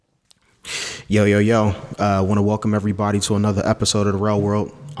Yo. Want to welcome everybody to another episode of The Real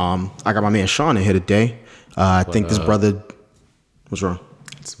World. I got my man Sean in here today. I think this brother... What's wrong?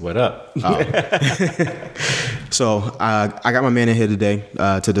 What up? So I got my man in here today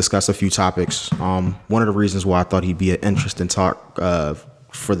to discuss a few topics. One of the reasons why I thought he'd be an interesting talk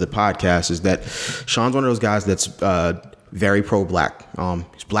for the podcast is that Sean's one of those guys that's very pro-black.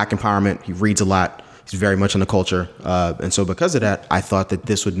 He's black empowerment. He reads a lot. He's very much in the culture. And so because of that, I thought that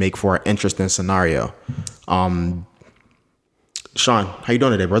this would make for an interesting scenario. Sean, how you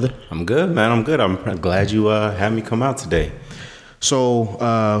doing today, brother? I'm good, man. I'm good. I'm glad you had me come out today. So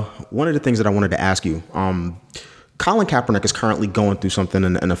one of the things that I wanted to ask you, Colin Kaepernick is currently going through something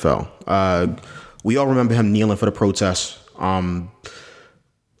in the NFL. We all remember him kneeling for the protests.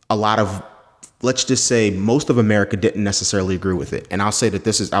 A lot of, let's just say, most of America didn't necessarily agree with it. And I'll say that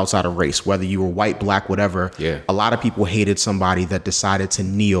this is outside of race, whether you were white, black, whatever. Yeah. A lot of people hated somebody that decided to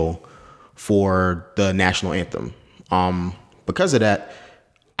kneel for the national anthem. Because of that,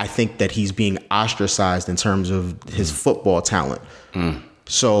 I think that he's being ostracized in terms of his football talent.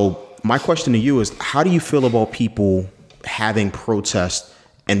 So my question to you is, how do you feel about people having protests,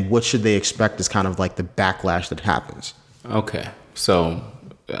 and what should they expect as kind of like the backlash that happens? Okay. So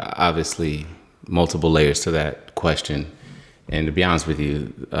obviously multiple layers to that question. And to be honest with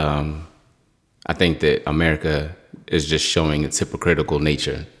you, I think that America is just showing its hypocritical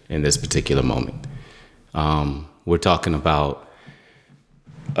nature in this particular moment. We're talking about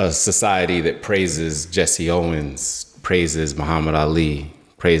a society that praises Jesse Owens, praises Muhammad Ali,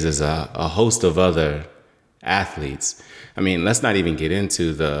 praises a host of other athletes. I mean, let's not even get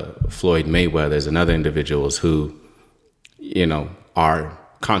into the Floyd Mayweathers and other individuals who, you know, are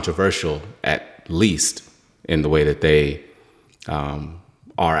controversial at least in the way that they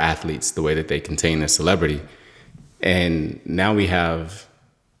are athletes, the way that they contain their celebrity. And now we have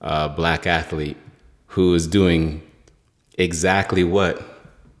a black athlete who is doing exactly what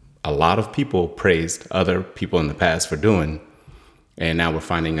a lot of people praised other people in the past for doing. And now we're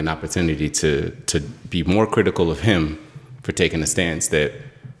finding an opportunity to be more critical of him for taking a stance that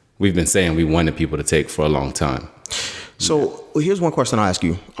we've been saying we wanted people to take for a long time. So here's one question I'll ask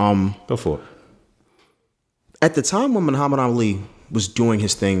you. Go for it. At the time when Muhammad Ali was doing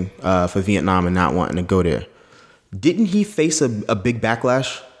his thing for Vietnam and not wanting to go there, didn't he face a big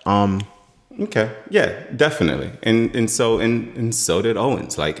backlash? Okay. Yeah, definitely. And so did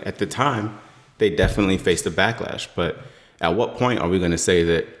Owens. Like at the time, they definitely faced a backlash. But at what point are we going to say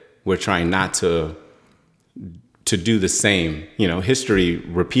that we're trying not to do the same? You know, history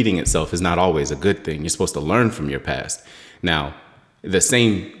repeating itself is not always a good thing. You're supposed to learn from your past. Now, the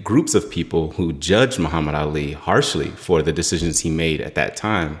same groups of people who judged Muhammad Ali harshly for the decisions he made at that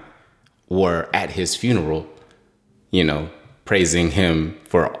time were at his funeral, you know, praising him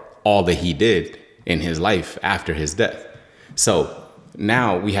for all that he did in his life after his death. So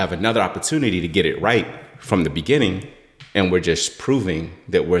now we have another opportunity to get it right from the beginning, and we're just proving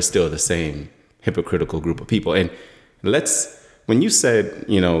that we're still the same hypocritical group of people. And when you said,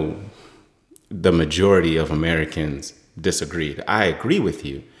 you know, the majority of Americans disagreed, I agree with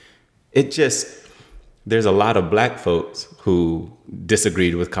you. There's a lot of black folks who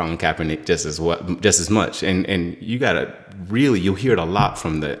disagreed with Colin Kaepernick just as much. And you'll hear it a lot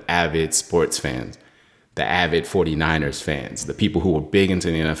from the avid sports fans, the avid 49ers fans, the people who were big into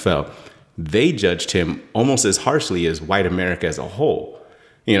the NFL. They judged him almost as harshly as white America as a whole.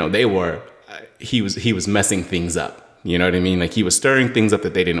 You know, he was messing things up. You know what I mean? Like he was stirring things up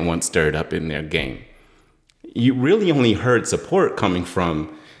that they didn't want stirred up in their game. You really only heard support coming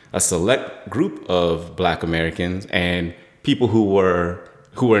from a select group of black Americans and people who were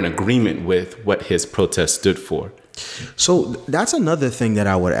in agreement with what his protest stood for. So that's another thing that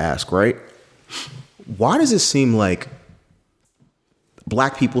I would ask, right? Why does it seem like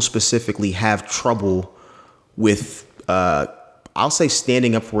black people specifically have trouble with, I'll say,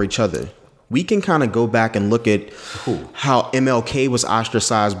 standing up for each other? We can kind of go back and look at how MLK was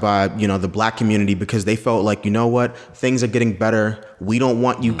ostracized by, you know, the black community because they felt like, you know what, things are getting better. We don't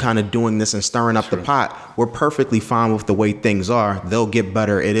want you kind of doing this and stirring up the pot. We're perfectly fine with the way things are. They'll get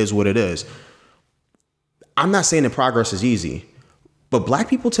better. It is what it is. I'm not saying that progress is easy, but black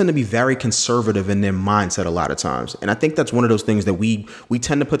people tend to be very conservative in their mindset a lot of times. And I think that's one of those things that we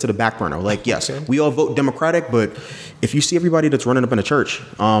tend to put to the back burner. Like, yes, we all vote Democratic, but if you see everybody that's running up in a church,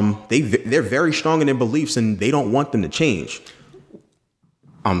 they're very strong in their beliefs and they don't want them to change.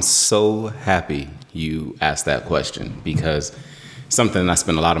 I'm so happy you asked that question because something I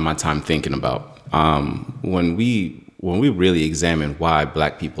spend a lot of my time thinking about. When we really examine why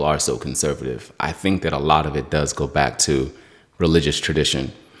black people are so conservative, I think that a lot of it does go back to religious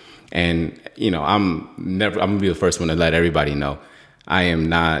tradition. And, I'm gonna be the first one to let everybody know, I am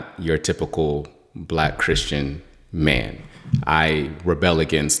not your typical Black Christian man. I rebel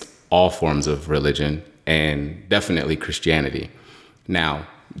against all forms of religion and definitely Christianity. Now,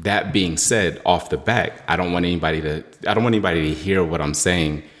 that being said, off the bat, I don't want anybody to hear what I'm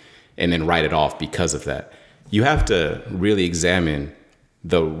saying and then write it off because of that. You have to really examine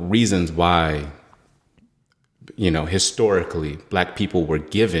the reasons why, historically, Black people were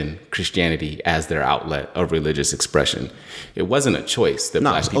given Christianity as their outlet of religious expression. It wasn't a choice that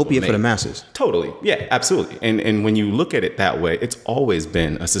Black people made. Opiate for the masses. Totally. Yeah, absolutely. And when you look at it that way, it's always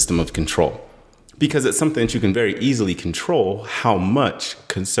been a system of control, because it's something that you can very easily control how much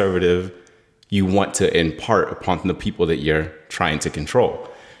conservative you want to impart upon the people that you're trying to control.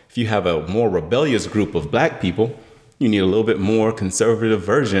 If you have a more rebellious group of Black people, you need a little bit more conservative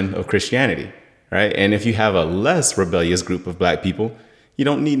version of Christianity, right? And if you have a less rebellious group of Black people, you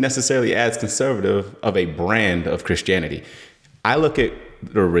don't need necessarily as conservative of a brand of Christianity. I look at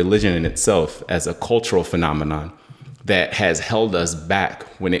the religion in itself as a cultural phenomenon that has held us back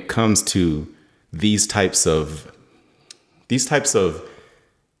when it comes to these types of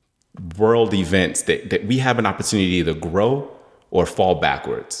world events that we have an opportunity to grow or fall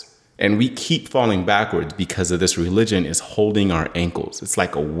backwards. And we keep falling backwards because of this religion is holding our ankles. It's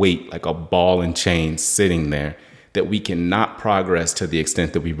like a weight, like a ball and chain sitting there that we cannot progress to the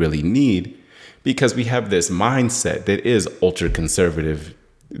extent that we really need, because we have this mindset that is ultra conservative,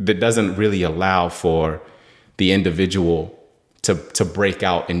 that doesn't really allow for the individual to break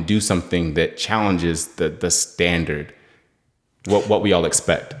out and do something that challenges the standard, what we all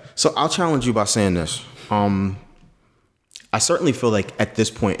expect. So I'll challenge you by saying this. I certainly feel like at this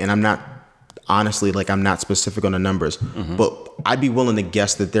point, and I'm not specific on the numbers, but I'd be willing to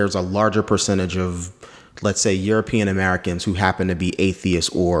guess that there's a larger percentage of, let's say, European Americans who happen to be atheists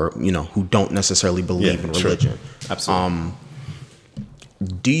or, who don't necessarily believe in religion. Sure. Absolutely.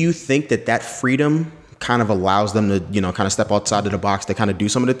 Do you think that freedom kind of allows them to, kind of step outside of the box to kind of do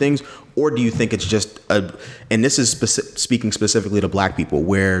some of the things? Or do you think it's just and this is speaking specifically to Black people,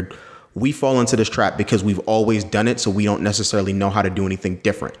 where we fall into this trap because we've always done it, so we don't necessarily know how to do anything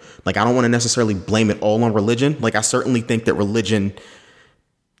different? Like, I don't want to necessarily blame it all on religion. Like, I certainly think that religion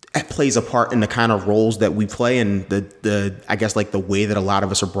plays a part in the kind of roles that we play and the I guess, like, the way that a lot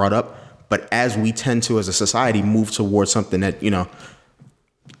of us are brought up. But as we tend to, as a society, move towards something that,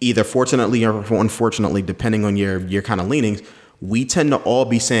 either fortunately or unfortunately, depending on your kind of leanings, we tend to all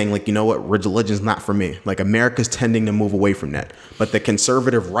be saying, like, you know what, religion's not for me. Like, America's tending to move away from that. But the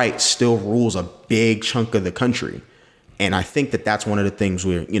conservative right still rules a big chunk of the country. And I think that that's one of the things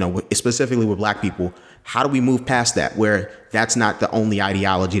where, specifically with Black people, how do we move past that, where that's not the only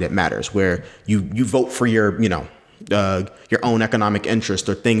ideology that matters, where you vote for your own economic interest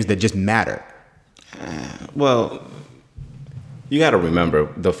or things that just matter? Well, you got to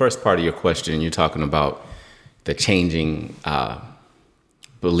remember the first part of your question, you're talking about the changing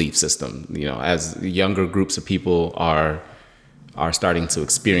belief system. As younger groups of people are starting to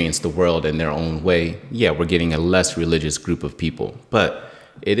experience the world in their own way, yeah, we're getting a less religious group of people. But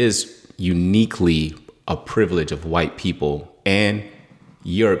it is uniquely a privilege of white people and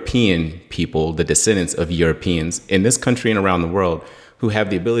European people, the descendants of Europeans in this country and around the world, who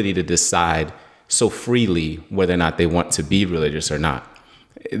have the ability to decide so freely whether or not they want to be religious or not.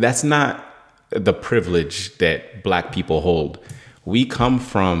 That's not the privilege that Black people hold. We come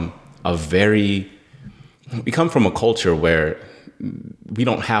from a culture where we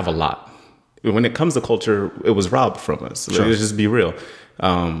don't have a lot. When it comes to culture, it was robbed from us. Sure. Let's just be real.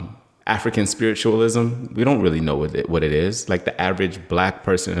 African spiritualism, we don't really know what it is. Like, the average Black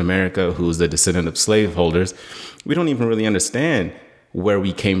person in America who's a descendant of slaveholders, we don't even really understand where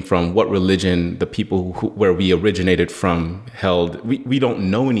we came from, what religion the people where we originated from held. We don't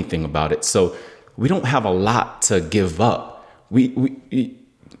know anything about it. So we don't have a lot to give up.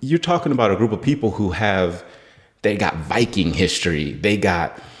 You're talking about a group of people who they got Viking history. They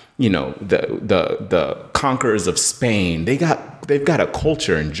got, the conquerors of Spain. They've got a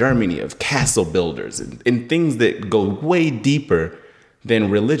culture in Germany of castle builders and things that go way deeper than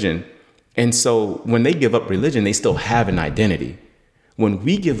religion. And so when they give up religion, they still have an identity. When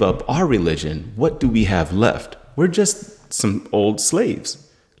we give up our religion, what do we have left? We're just some old slaves.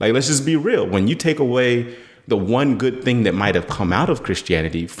 Like, let's just be real. When you take away the one good thing that might have come out of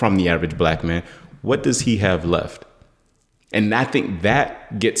Christianity from the average Black man, what does he have left? And I think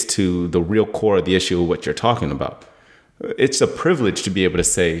that gets to the real core of the issue of what you're talking about. It's a privilege to be able to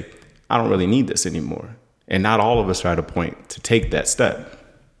say, I don't really need this anymore. And not all of us are at a point to take that step.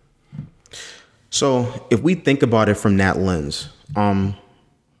 So if we think about it from that lens,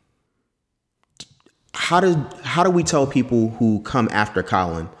 how do we tell people who come after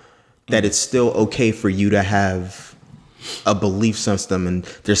Colin that it's still okay for you to have a belief system and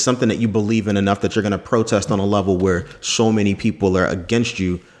there's something that you believe in enough that you're going to protest on a level where so many people are against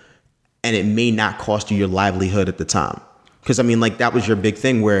you and it may not cost you your livelihood at the time? Because I mean, like, that was your big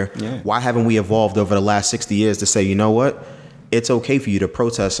thing where why haven't we evolved over the last 60 years to say, you know what, it's okay for you to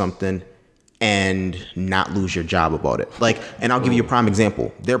protest something and not lose your job about it. Like, and I'll give you a prime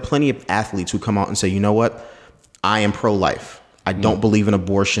example. There are plenty of athletes who come out and say, you know what, I am pro-life. I don't believe in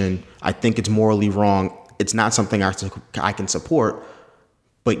abortion. I think it's morally wrong. It's not something I can support,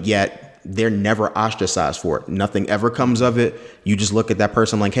 but yet they're never ostracized for it. Nothing ever comes of it. You just look at that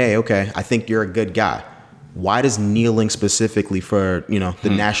person like, hey, okay, I think you're a good guy. Why does kneeling specifically for, you know, the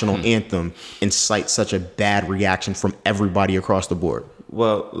national anthem incite such a bad reaction from everybody across the board?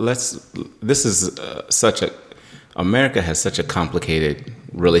 Well, America has such a complicated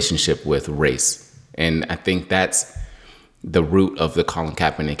relationship with race. And I think that's the root of the Colin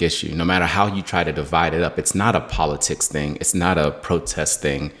Kaepernick issue. No matter how you try to divide it up, it's not a politics thing. It's not a protest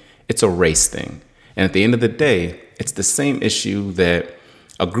thing. It's a race thing. And at the end of the day, it's the same issue that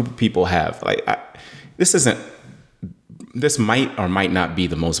a group of people have. Like, this might or might not be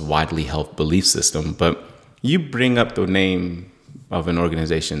the most widely held belief system, but you bring up the name of an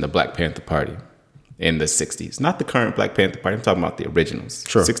organization, the Black Panther Party in the 60s, not the current Black Panther Party. I'm talking about the originals,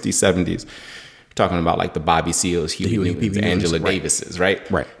 sure. 60s, 70s. We're talking about like the Bobby Seals, Huey Newtons, Angela Davises, right?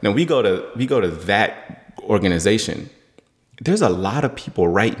 Right. Now we go to that organization. There's a lot of people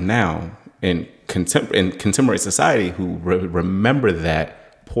right now in contemporary society who remember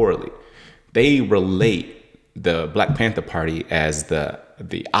that poorly. They relate the Black Panther Party as the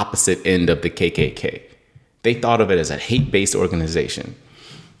opposite end of the KKK. They thought of it as a hate-based organization.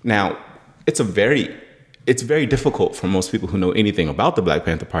 Now, it's very difficult for most people who know anything about the Black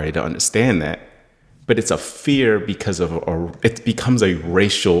Panther Party to understand that, but it's a fear because it becomes a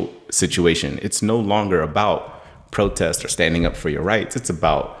racial situation. It's no longer about protest or standing up for your rights. It's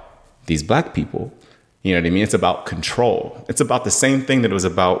about these black people. You know what I mean? It's about control. It's about the same thing that it was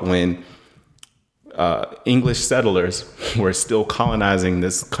about when English settlers were still colonizing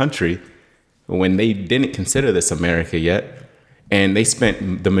this country, when they didn't consider this America yet. And they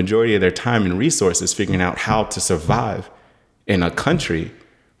spent the majority of their time and resources figuring out how to survive in a country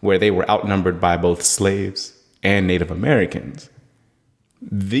where they were outnumbered by both slaves and Native Americans.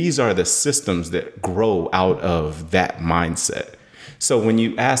 These are the systems that grow out of that mindset. So when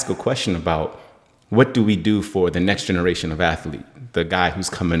you ask a question about what do we do for the next generation of athlete, the guy who's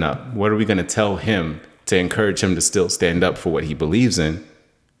coming up, what are we going to tell him to encourage him to still stand up for what he believes in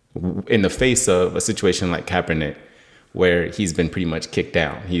the face of a situation like Kaepernick, where he's been pretty much kicked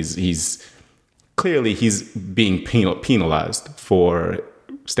down. He's clearly being penalized for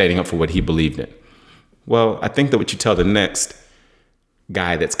standing up for what he believed in. Well, I think that what you tell the next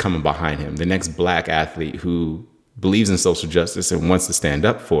guy that's coming behind him, the next black athlete who believes in social justice and wants to stand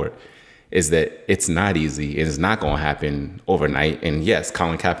up for it, is that it's not easy. It is not going to happen overnight. And yes,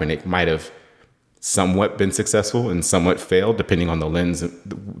 Colin Kaepernick might have somewhat been successful and somewhat failed, depending on the lens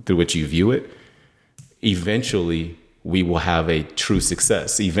through which you view it. Eventually, we will have a true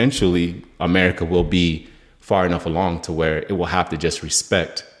success. Eventually, America will be far enough along to where it will have to just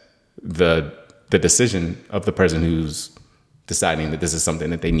respect the decision of the person who's deciding that this is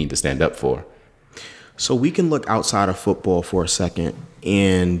something that they need to stand up for. So we can look outside of football for a second,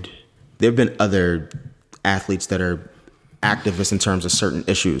 and there have been other athletes that are activists in terms of certain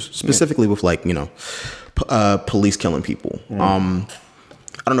issues, specifically with, like, you know, police killing people.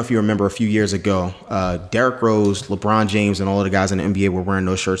 I don't know if you remember a few years ago, Derrick Rose, LeBron James, and all of the guys in the NBA were wearing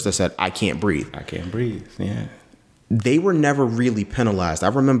those shirts that said, "I can't breathe." I can't breathe. Yeah. They were never really penalized. I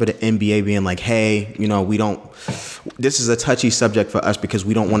remember the NBA being like, hey, you know, this is a touchy subject for us because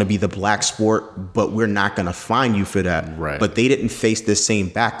we don't want to be the black sport, but we're not going to fine you for that. Right. But they didn't face this same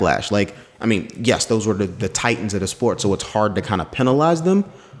backlash. Like, I mean, yes, those were the titans of the sport, so it's hard to kind of penalize them.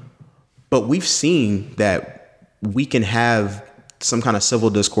 But we've seen that we can have some kind of civil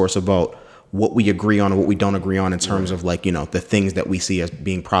discourse about what we agree on and what we don't agree on in terms of, like, you know, the things that we see as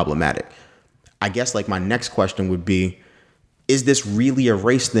being problematic. I guess, like, my next question would be, is this really a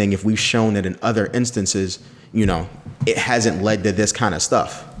race thing if we've shown that in other instances, you know, it hasn't led to this kind of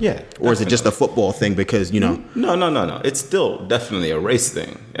stuff? Yeah. Or definitely. is it just a football thing because, you know? No. It's still definitely a race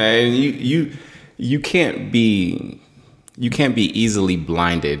thing. And you can't be easily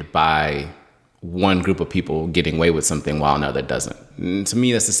blinded by one group of people getting away with something while another doesn't. And to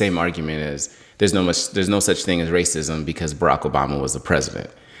me, that's the same argument as there's no such thing as racism because Barack Obama was the president.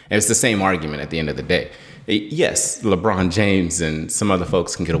 And it's the same argument at the end of the day. yes, LeBron James and some other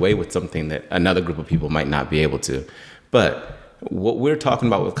folks can get away with something that another group of people might not be able to. But what we're talking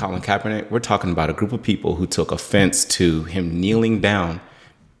about with Colin Kaepernick, we're talking about a group of people who took offense to him kneeling down.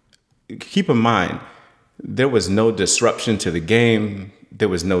 Keep in mind, there was no disruption to the game. There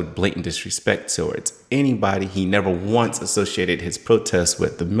was no blatant disrespect towards anybody. He never once associated his protests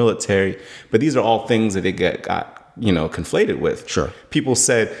with the military. But these are all things that it got conflated with. Sure. People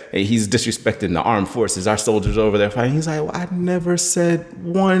said, hey, he's disrespecting the armed forces. Our soldiers are over there fighting. He's like, well, I never said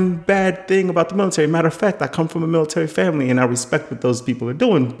one bad thing about the military. Matter of fact, I come from a military family and I respect what those people are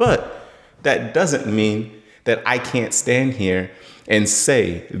doing. But that doesn't mean that I can't stand here and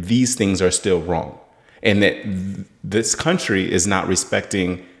say these things are still wrong. And that this country is not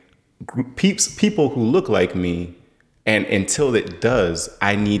respecting people who look like me. And until it does,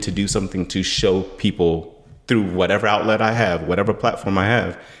 I need to do something to show people through whatever outlet I have, whatever platform I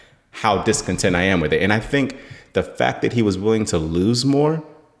have, how discontent I am with it. And I think the fact that he was willing to lose more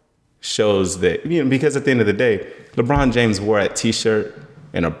shows that, because at the end of the day, LeBron James wore a t-shirt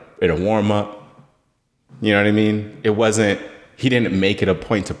in a warm-up. You know what I mean? He didn't make it a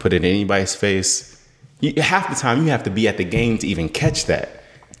point to put it in anybody's face. Half the time you have to be at the game to even catch that.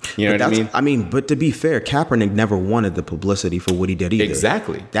 You know what I mean? But to be fair, Kaepernick never wanted the publicity for what he did either.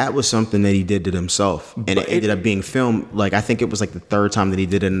 Exactly. That was something that he did to himself. And it ended up being filmed. Like, I think it was like the third time that he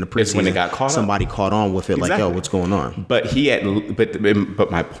did it in the preseason. When it got caught Somebody caught on with it. Exactly. Like, yo, what's going on?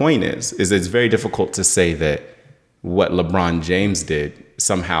 But my point is it's very difficult to say that what LeBron James did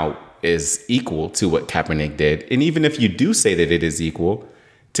somehow is equal to what Kaepernick did. And even if you do say that it is equal,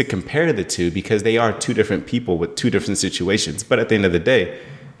 to compare the two, because they are two different people with two different situations. But at the end of the day,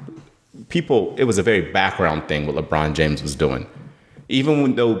 it was a very background thing what LeBron James was doing.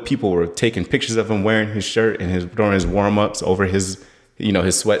 Even though people were taking pictures of him wearing his shirt and during his warm-ups over his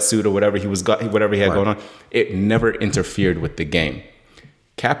sweatsuit or whatever he had going on, it never interfered with the game.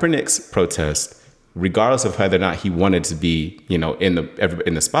 Kaepernick's protest, regardless of whether or not he wanted to be, in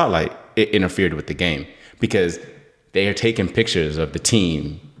the spotlight, it interfered with the game because they are taking pictures of the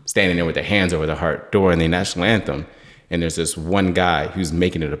team standing there with their hands over their heart during the national anthem. And there's this one guy who's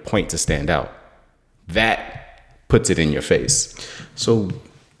making it a point to stand out. That puts it in your face. So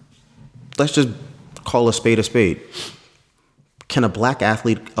let's just call a spade a spade. Can a black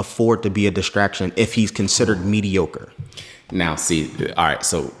athlete afford to be a distraction if he's considered mediocre? Now, see, all right,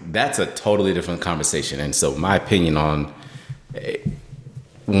 so that's a totally different conversation. And so my opinion on...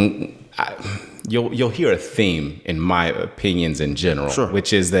 You'll hear a theme in my opinions in general, sure,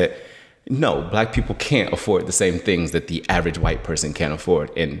 which is that no, black people can't afford the same things that the average white person can afford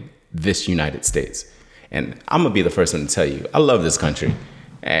in this United States. And I'm gonna be the first one to tell you, I love this country,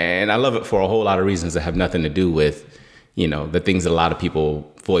 and I love it for a whole lot of reasons that have nothing to do with, the things that a lot of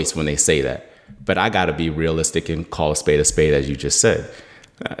people voice when they say that. But I gotta be realistic and call a spade, as you just said.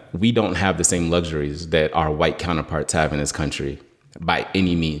 We don't have the same luxuries that our white counterparts have in this country by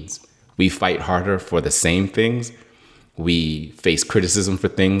any means. We fight harder for the same things. We face criticism for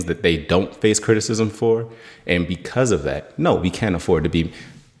things that they don't face criticism for. And because of that, no, we can't afford to be.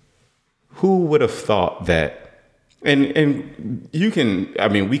 Who would have thought that? And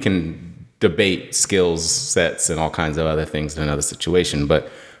we can debate skills sets and all kinds of other things in another situation.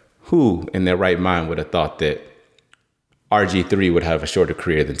 But who in their right mind would have thought that RG3 would have a shorter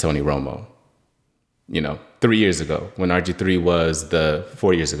career than Tony Romo? 3 years ago, when RG3 was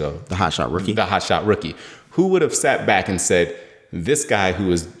 4 years ago. The hotshot rookie. Who would have sat back and said, this guy who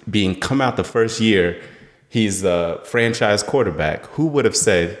was being come out the first year, he's the franchise quarterback. Who would have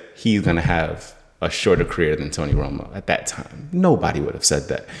said he's going to have a shorter career than Tony Romo at that time? Nobody would have said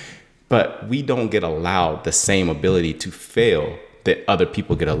that. But we don't get allowed the same ability to fail that other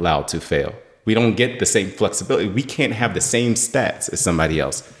people get allowed to fail. We don't get the same flexibility. We can't have the same stats as somebody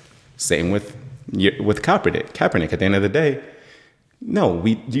else. Same with Kaepernick. Kaepernick, at the end of the day, no,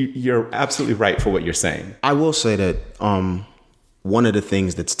 you're absolutely right for what you're saying. I will say that one of the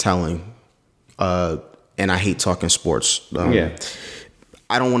things that's telling, and I hate talking sports.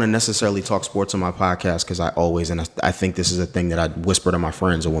 I don't want to necessarily talk sports on my podcast because I think this is a thing that I whisper to my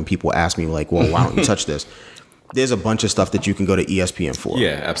friends, or when people ask me like, well, why don't you touch this? There's a bunch of stuff that you can go to ESPN for.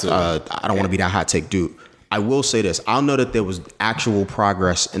 Yeah, absolutely. I don't want to be that hot take dude. I will say this. I'll know that there was actual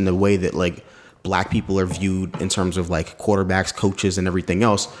progress in the way that like black people are viewed in terms of like quarterbacks, coaches, and everything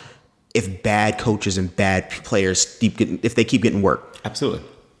else. If bad coaches and bad players if they keep getting work. Absolutely.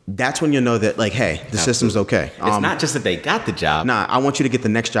 That's when you know that like, hey, the system's okay. It's not just that they got the job. Nah, I want you to get the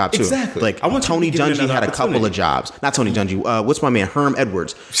next job too. Exactly. Like Tony Dungy had a couple of jobs. Not Tony Dungy. What's my man? Herm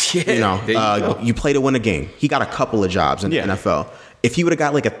Edwards. Yeah. You played to win a game. He got a couple of jobs in the NFL. if he would have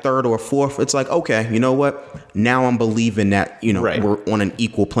got like a third or a fourth, it's like, okay, you know what? Now I'm believing that, Right. we're on an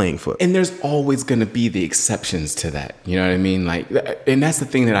equal playing foot. And there's always going to be the exceptions to that. You know what I mean? Like, and that's the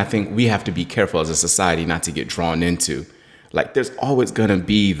thing that I think we have to be careful as a society not to get drawn into. Like, there's always going to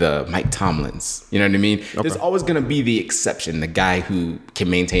be the Mike Tomlins. You know what I mean? Okay. There's always going to be the exception, the guy who can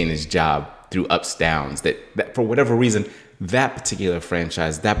maintain his job through ups, downs, that for whatever reason, that particular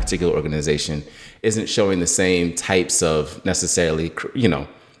franchise, that particular organization isn't showing the same types of necessarily,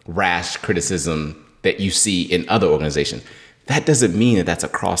 rash criticism that you see in other organizations. That doesn't mean that that's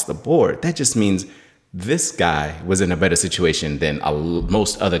across the board. That just means this guy was in a better situation than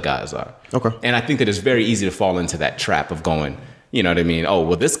most other guys are. Okay. And I think that it's very easy to fall into that trap of going, you know what I mean? Oh,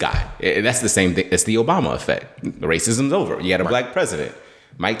 well, this guy, that's the same thing. It's the Obama effect. Racism's over. You had a black president,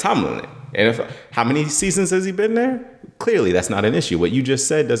 Mike Tomlin. And how many seasons has he been there? Clearly, that's not an issue. What you just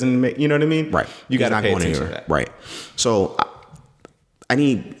said doesn't make, you know what I mean? Right. You got to pay attention to that. Right. So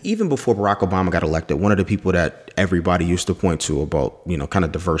even before Barack Obama got elected, one of the people that everybody used to point to about, kind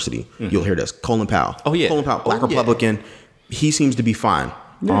of diversity, you'll hear this, Colin Powell. Oh, yeah. Colin Powell, black Republican. Yeah. He seems to be fine.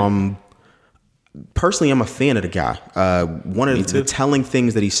 Yeah. Personally, I'm a fan of the guy. One of the telling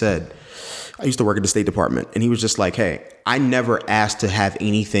things that he said, I used to work at the State Department, and he was just like, hey, I never asked to have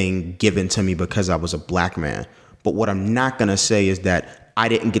anything given to me because I was a black man. But what I'm not going to say is that I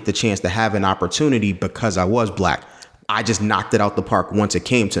didn't get the chance to have an opportunity because I was black. I just knocked it out the park once it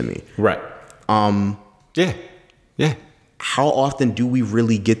came to me. Right. Yeah. How often do we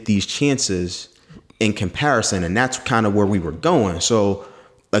really get these chances in comparison? And that's kind of where we were going. So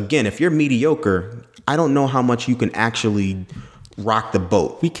again, if you're mediocre, I don't know how much you can actually rock the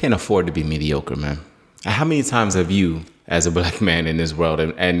boat. We can't afford to be mediocre, man. How many times have you, as a black man in this world,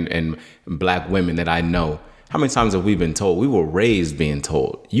 and black women that I know, how many times have we been told? We were raised being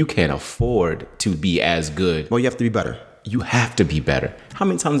told, you can't afford to be as good. Well, you have to be better. You have to be better. How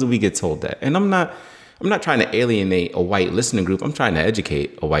many times do we get told that? And I'm not trying to alienate a white listening group. I'm trying to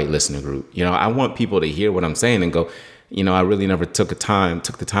educate a white listening group. I want people to hear what I'm saying and go, I really never took the time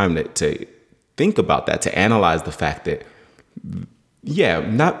to think about that, to analyze the fact that,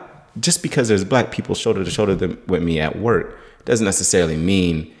 not just because there's black people shoulder to shoulder with me at work doesn't necessarily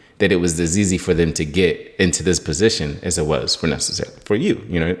mean that it was as easy for them to get into this position as it was for you.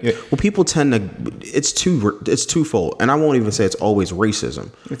 Well, people tend to, it's twofold. And I won't even say it's always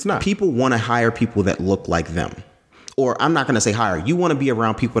racism. It's not. People want to hire people that look like them. Or I'm not going to say hire. You want to be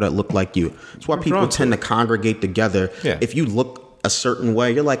around people that look like you. That's why people tend to congregate together. Yeah. If you look a certain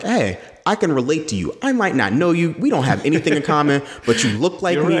way, you're like, hey, I can relate to you. I might not know you. We don't have anything in common, but you look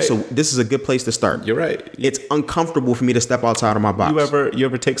like me. Right. So this is a good place to start. You're right. It's uncomfortable for me to step outside of my box. You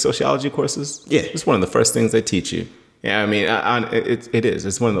ever take sociology courses? Yeah. It's one of the first things they teach you. Yeah, I mean, it is.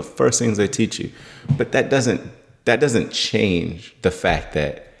 It's one of the first things they teach you. But that doesn't change the fact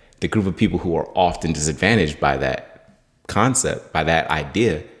that the group of people who are often disadvantaged by that concept, by that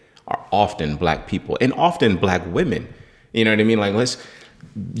idea, are often black people and often black women. You know what I mean? Like,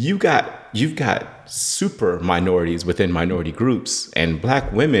 you've got super minorities within minority groups, and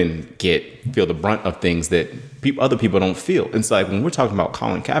black women feel the brunt of things that other people don't feel. It's like when we're talking about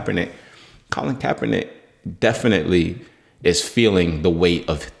Colin Kaepernick definitely is feeling the weight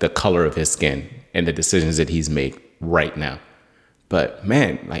of the color of his skin and the decisions that he's made right now. But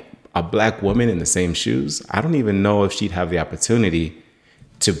man, like a black woman in the same shoes, I don't even know if she'd have the opportunity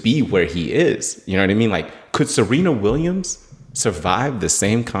to be where he is. You know what I mean? Like, could Serena Williams survive the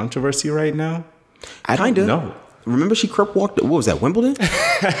same controversy right now? I don't know. Remember she crip walked, what was that, Wimbledon?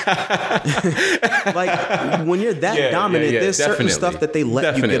 Like, when you're that dominant, there's certain stuff that they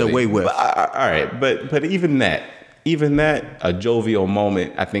let you get away with. But, all right, but even that, a jovial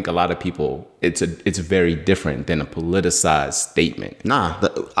moment, I think a lot of people, it's very different than a politicized statement. Nah,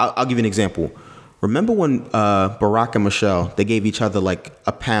 I'll give you an example. Remember when Barack and Michelle, they gave each other like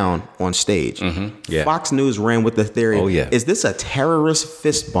a pound on stage? Mm-hmm. Yeah. Fox News ran with the theory, is this a terrorist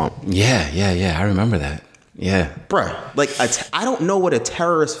fist bump? Yeah. I remember that. Yeah. Bruh, like, I don't know what a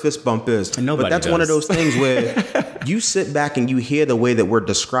terrorist fist bump is, but that's one of those things where you sit back and you hear the way that we're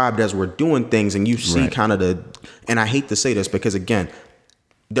described as we're doing things, and you see kind of and I hate to say this because, again,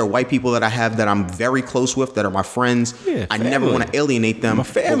 there are white people that I have that I'm very close with that are my friends. Yeah, I never want to alienate them. My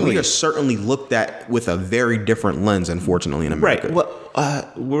family. But we are certainly looked at with a very different lens, unfortunately, in America. Right.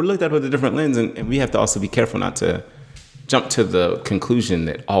 Well, we're looked at with a different lens, and we have to also be careful not to jump to the conclusion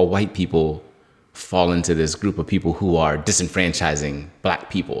that all white people fall into this group of people who are disenfranchising black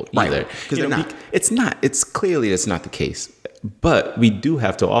people either. Because they're not. It's not. It's not the case. But we do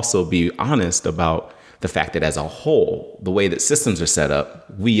have to also be honest about the fact that as a whole, the way that systems are set up,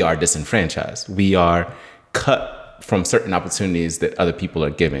 we are disenfranchised. We are cut from certain opportunities that other people are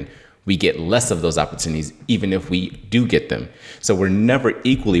given. We get less of those opportunities, even if we do get them. So we're never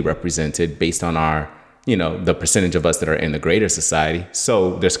equally represented based on our, the percentage of us that are in the greater society.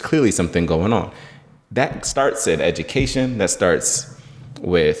 So there's clearly something going on. That starts at education. That starts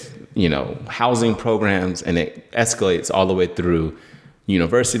with, housing programs, and it escalates all the way through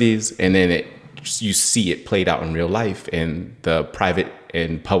universities. And then you see it played out in real life in the private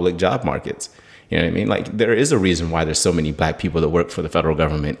and public job markets. You know what I mean? Like, there is a reason why there's so many black people that work for the federal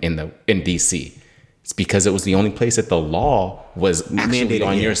government in DC. It's because it was the only place that the law was actually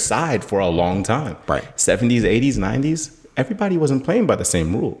on your side for a long time. Right. 70s, 80s, 90s, everybody wasn't playing by the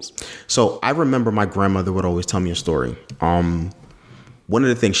same rules. So I remember my grandmother would always tell me a story. One of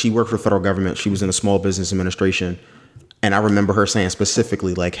the things, she worked for the federal government. She was in the Small Business Administration. And I remember her saying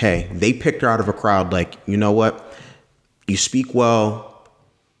specifically, like, hey, they picked her out of a crowd. Like, you know what? You speak well.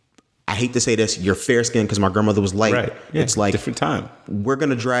 I hate to say this, you're fair skinned, because my grandmother was light. Right. Yeah, it's like, different time. We're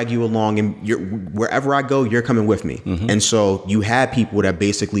going to drag you along, and wherever I go, you're coming with me. Mm-hmm. And so you had people that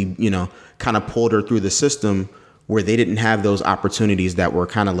basically, kind of pulled her through the system where they didn't have those opportunities that were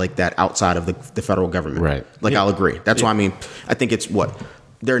kind of like that outside of the federal government. Right. Like, I'll agree. That's why, I think it's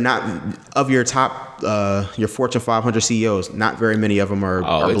they're not, of your top, your Fortune 500 CEOs, not very many of them are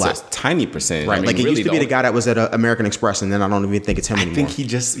black. It's a tiny percentage. Right. Like, it really used to be the guy that was at American Express, and then I don't even think it's him anymore. I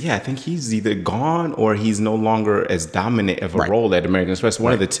think he's either gone or he's no longer as dominant of a role at American Express.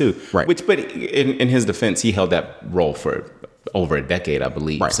 One of the two. Right. But in his defense, he held that role for over a decade, I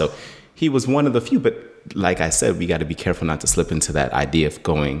believe. Right. So he was one of the few. But like I said, we got to be careful not to slip into that idea of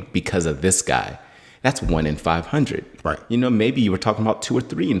going because of this guy. That's 1 in 500. Right. Maybe you were talking about 2 or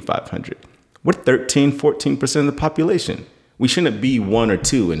 3 in 500. We're 13, 14% of the population. We shouldn't be 1 or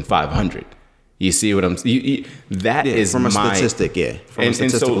 2 in 500. You see what I'm saying? That is from a statistic, yeah. From a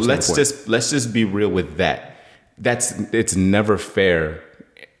statistical let's just be real with that. It's never fair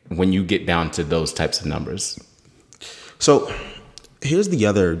when you get down to those types of numbers. So here's the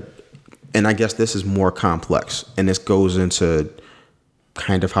other, and I guess this is more complex, and this goes into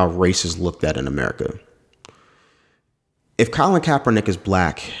kind of how race is looked at in America. If Colin Kaepernick is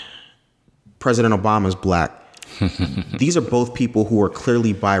black, President Obama is black, these are both people who are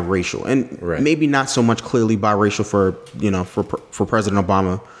clearly biracial, and maybe not so much clearly biracial for President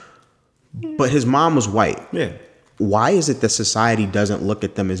Obama, but his mom was white. Yeah. Why is it that society doesn't look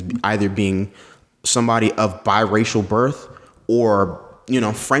at them as either being somebody of biracial birth or,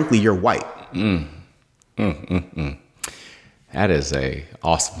 frankly, you're white? That is a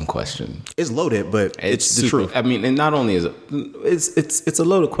awesome question. It's loaded, but it's the truth. I mean, and not only is it's a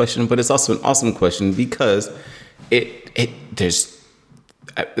loaded question, but it's also an awesome question because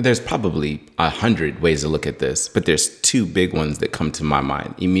there's probably 100 ways to look at this, but there's 2 big ones that come to my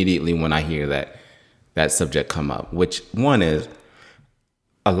mind immediately when I hear that subject come up. Which one is,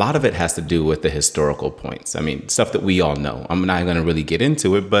 a lot of it has to do with the historical points. I mean, stuff that we all know. I'm not going to really get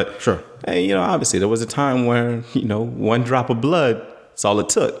into it, but sure. Hey, obviously there was a time where, 1 drop of blood, that's all it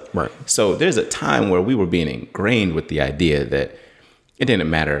took. Right. So there's a time where we were being ingrained with the idea that it didn't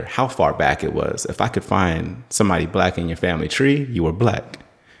matter how far back it was. If I could find somebody black in your family tree, you were black.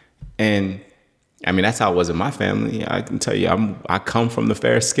 And I mean, that's how it was in my family. I can tell you, I come from the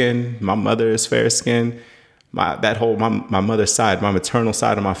fair skin. My mother is fair skinned. My mother's side, my maternal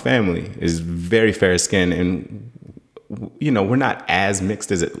side of my family is very fair skinned, and we're not as mixed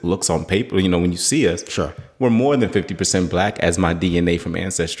as it looks on paper. When you see us, sure, we're more than 50% black, as my DNA from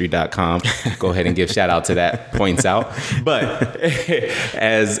Ancestry.com. Go ahead and give shout out to that points out. But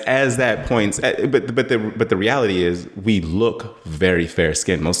as that points, but the reality is we look very fair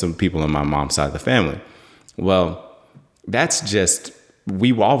skinned. Most of the people on my mom's side of the family. Well, that's just.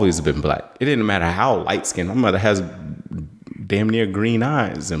 We've always been black. It didn't matter how light skinned. My mother has damn near green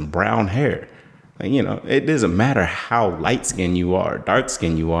eyes and brown hair. It doesn't matter how light skinned you are, dark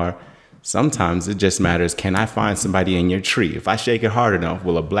skinned you are. Sometimes it just matters, can I find somebody in your tree? If I shake it hard enough,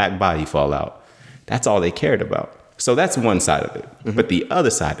 will a black body fall out? That's all they cared about. So that's one side of it. Mm-hmm. But the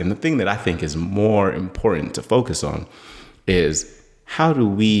other side, and the thing that I think is more important to focus on, is how do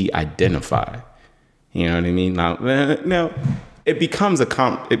we identify? You know what I mean? Now it becomes a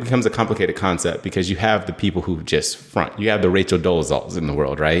complicated concept because you have the people who just front. You have the Rachel Dolezals in the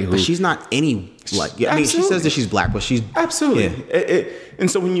world, right? But she's not any I mean, she says that she's black, but she's absolutely. Yeah. And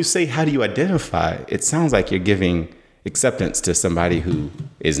so when you say how do you identify, it sounds like you're giving acceptance to somebody who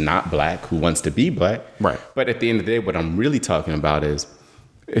is not black, who wants to be black. Right. But at the end of the day, what I'm really talking about is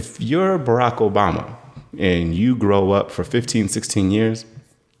if you're Barack Obama and you grow up for 15, 16 years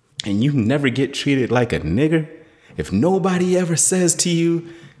and you never get treated like a nigger. If nobody ever says to you,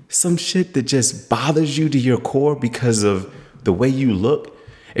 some shit that just bothers you to your core because of the way you look,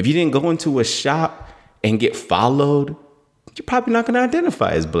 if you didn't go into a shop and get followed, you're probably not going to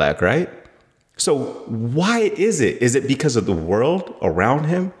identify as black, right? So why is it? Is it because of the world around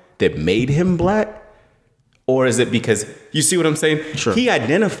him that made him black? Or is it because, you see what I'm saying? Sure. He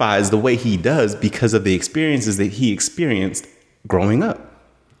identifies the way he does because of the experiences that he experienced growing up.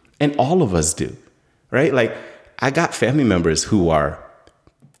 And all of us do, right? Like, I got family members who are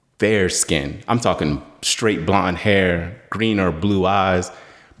fair skinned. I'm talking straight blonde hair, green or blue eyes,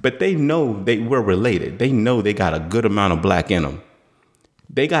 but they know they were related. They know they got a good amount of black in them.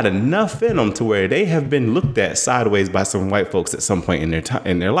 They got enough in them to where they have been looked at sideways by some white folks at some point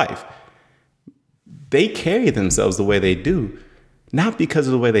in their life. They carry themselves the way they do, not because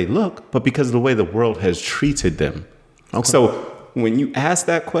of the way they look, but because of the way the world has treated them. Okay. So when you ask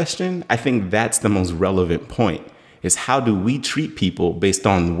that question, I think that's the most relevant point, is how do we treat people based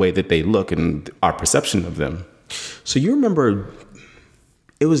on the way that they look and our perception of them? So you remember,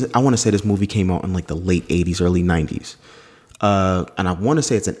 I want to say this movie came out in like the late 80s, early 90s. And I want to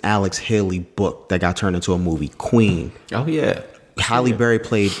say it's an Alex Haley book that got turned into a movie, Queen. Oh, yeah. Halle Berry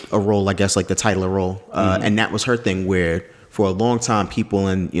played a role, I guess, like the title role. And that was her thing, where for a long time, people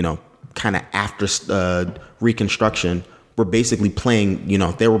in, kind of after Reconstruction were basically playing,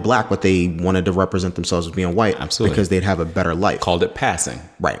 they were black, but they wanted to represent themselves as being white. Absolutely. Because they'd have a better life. Called it passing.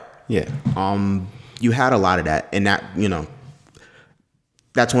 Right. Yeah. You had a lot of that. And that,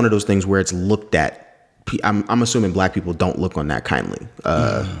 that's one of those things where it's looked at. I'm assuming black people don't look on that kindly.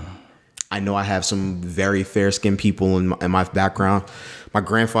 I know I have some very fair-skinned people in my background. My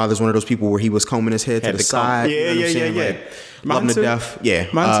grandfather's one of those people where he was combing his head to the side. Yeah. Like, love him to death. Yeah.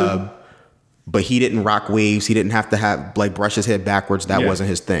 Mine too. But he didn't rock waves. He didn't have to have brush his head backwards. That wasn't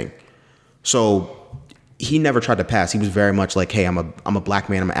his thing. So he never tried to pass. He was very much like, hey, I'm a black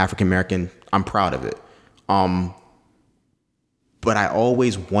man. I'm an African American. I'm proud of it. But I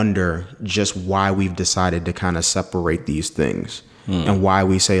always wonder just why we've decided to kind of separate these things. And why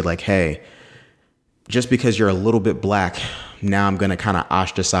we say like, hey, just because you're a little bit black, now I'm going to kind of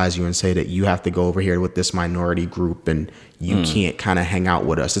ostracize you and say that you have to go over here with this minority group and you can't kind of hang out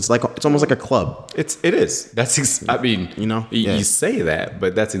with us. It's almost like a club. It is. That's, you say that,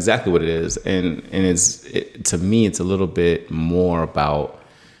 but that's exactly what it is. And to me, it's a little bit more about,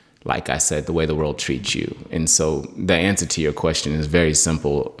 like I said, the way the world treats you. And so the answer to your question is very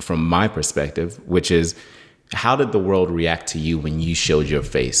simple from my perspective, which is, how did the world react to you when you showed your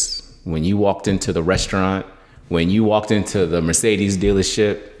face? When you walked into the restaurant, when you walked into the Mercedes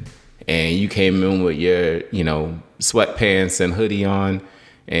dealership and you came in with your, sweatpants and hoodie on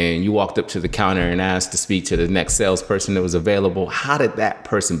and you walked up to the counter and asked to speak to the next salesperson that was available, how did that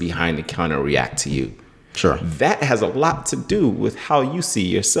person behind the counter react to you? Sure. That has a lot to do with how you see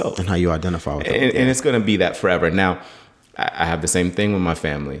yourself. And how you identify with them. And it's going to be that forever. Now, I have the same thing with my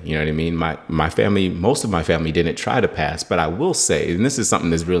family. You know what I mean? My family, most of my family didn't try to pass, but I will say, and this is something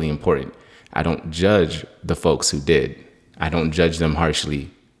that's really important, I don't judge the folks who did. I don't judge them harshly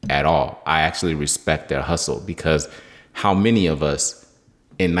at all. I actually respect their hustle, because how many of us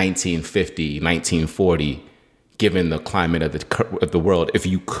in 1950, 1940, given the climate of the world, if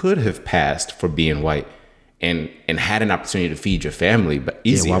you could have passed for being white and had an opportunity to feed your family, but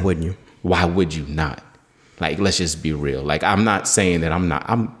easier, why wouldn't you? Why would you not? Like, let's just be real. Like, I'm not saying that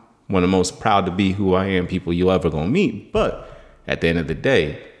I'm one of the most proud to be who I am people you'll ever gonna meet. But at the end of the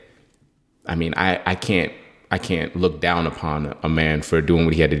day, I mean, I can't look down upon a man for doing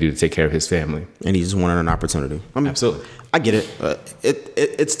what he had to do to take care of his family. And he just wanted an opportunity. I mean, absolutely. I get it.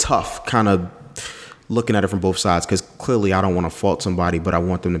 It's tough kind of looking at it from both sides, because clearly I don't want to fault somebody, but I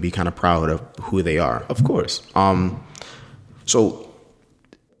want them to be kind of proud of who they are. Of course. So,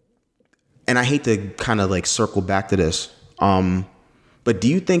 and I hate to kind of like circle back to this, but do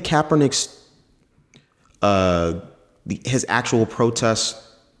you think Kaepernick's his actual protest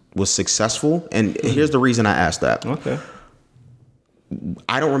was successful? And here's the reason I asked that. Okay.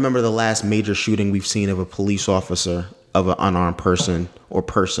 I don't remember the last major shooting we've seen of a police officer, of an unarmed person or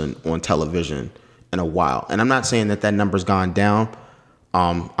person on television in a while. And I'm not saying that number's gone down.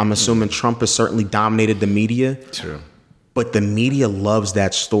 I'm assuming Trump has certainly dominated the media. True. But the media loves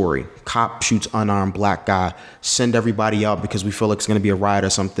that story. Cop shoots unarmed black guy, send everybody out because we feel like it's going to be a riot or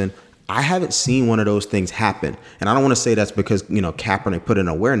something. I haven't seen one of those things happen. And I don't want to say that's because, Kaepernick put an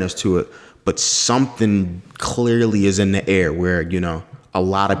awareness to it, but something clearly is in the air where, a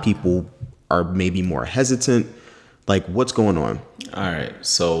lot of people are maybe more hesitant. Like, what's going on? All right.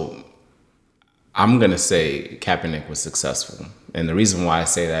 So I'm going to say Kaepernick was successful. And the reason why I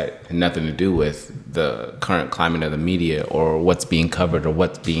say that had nothing to do with the current climate of the media or what's being covered or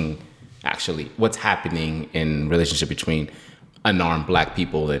what's happening in relationship between unarmed black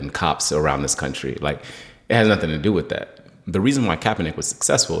people and cops around this country. Like, it has nothing to do with that. The reason why Kaepernick was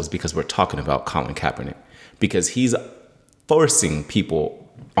successful is because we're talking about Colin Kaepernick, because he's forcing people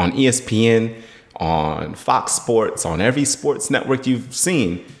on ESPN, on Fox Sports, on every sports network you've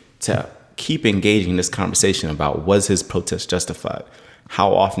seen to keep engaging this conversation about, was his protest justified?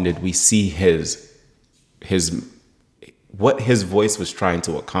 How often did we see what his voice was trying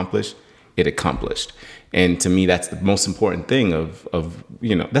to accomplish, it accomplished. And to me, that's the most important thing of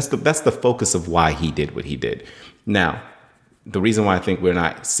that's the focus of why he did what he did. Now, the reason why I think we're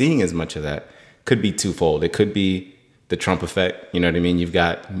not seeing as much of that could be twofold. It could be the Trump effect. You know what I mean? You've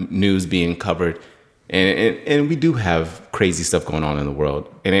got news being covered, and we do have crazy stuff going on in the world,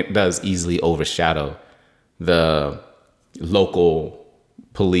 and it does easily overshadow the local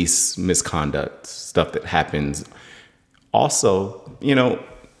police misconduct stuff that happens. Also,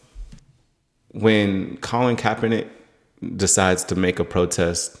 when Colin Kaepernick decides to make a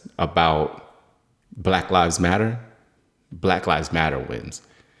protest about Black Lives Matter, Black Lives Matter wins.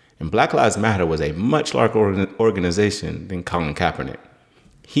 And Black Lives Matter was a much larger organization than Colin Kaepernick.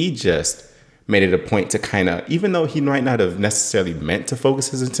 He just made it a point to kind of, even though he might not have necessarily meant to focus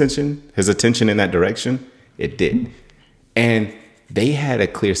his attention in that direction, it did. And they had a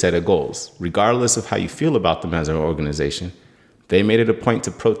clear set of goals. Regardless of how you feel about them as an organization, they made it a point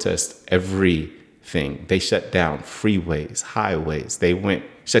to protest everything. They shut down freeways, highways. They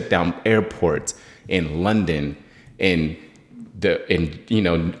shut down airports in London, in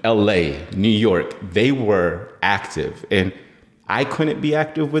LA, New York. They were active, and I couldn't be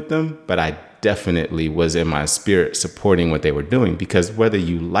active with them, but I definitely was in my spirit supporting what they were doing, because whether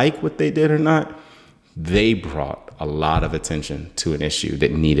you like what they did or not, they brought a lot of attention to an issue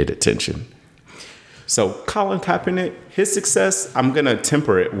that needed attention. So Colin Kaepernick, his success, I'm going to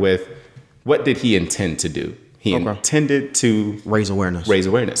temper it with, what did he intend to do? He intended to raise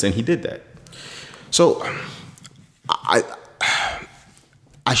awareness, and he did that. So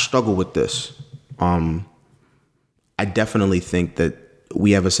I struggle with this. I definitely think that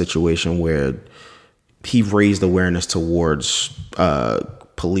we have a situation where he raised awareness towards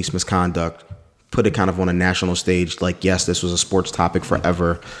police misconduct, put it kind of on a national stage. Like, yes, this was a sports topic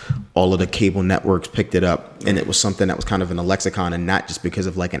forever. All of the cable networks picked it up, and it was something that was kind of in a lexicon, and not just because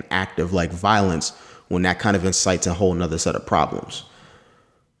of like an act of like violence, when that kind of incites a whole nother set of problems.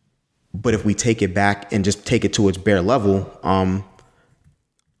 But if we take it back and just take it to its bare level,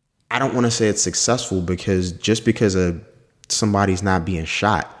 I don't want to say it's successful, because just because somebody's not being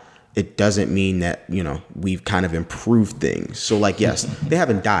shot, it doesn't mean that, we've kind of improved things. So like, yes, they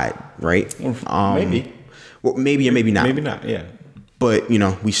haven't died, right? Maybe. Well, maybe and maybe not. Maybe not, yeah. But,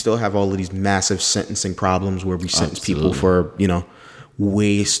 we still have all of these massive sentencing problems where we sentence people for,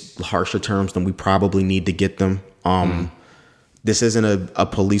 way harsher terms than we probably need to get them. This isn't a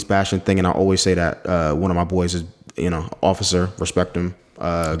police bashing thing, and I always say that one of my boys is, officer, respect him.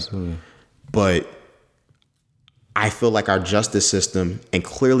 Absolutely. But I feel like our justice system, and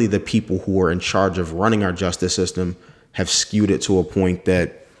clearly the people who are in charge of running our justice system, have skewed it to a point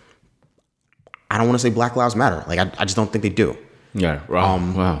that I don't want to say Black Lives Matter. Like, I just don't think they do. Yeah.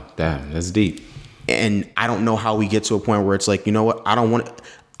 Wow. Damn, that's deep. And I don't know how we get to a point where it's like, you know what?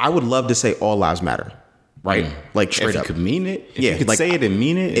 I would love to say all lives matter. Right. Like, straight up. If you could mean it. If you could say it and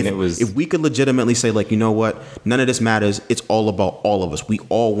mean it. If we could legitimately say, like, you know what? None of this matters. It's all about all of us. We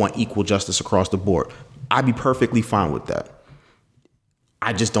all want equal justice across the board. I'd be perfectly fine with that.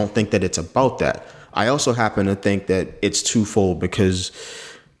 I just don't think that it's about that. I also happen to think that it's twofold, because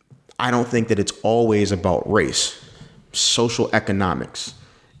I don't think that it's always about race. Social economics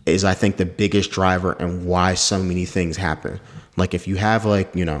is, I think, the biggest driver and why so many things happen. Like, if you have,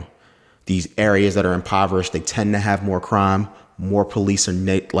 like, these areas that are impoverished, they tend to have more crime, more police are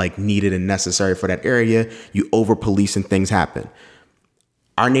needed and necessary for that area. You over police and things happen.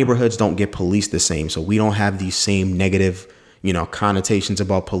 Our neighborhoods don't get policed the same, so we don't have these same negative, connotations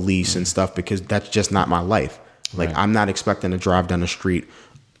about police and stuff, because that's just not my life. Like, right. I'm not expecting to drive down the street,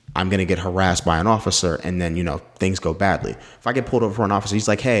 I'm going to get harassed by an officer, and then, things go badly. If I get pulled over for an officer, he's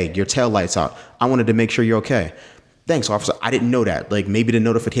like, hey, your tail light's out. I wanted to make sure you're okay. Thanks, officer. I didn't know that. Like, maybe the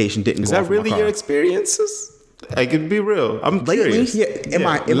notification didn't go off. Is that really your experiences? I could be real. I'm curious. Yeah, in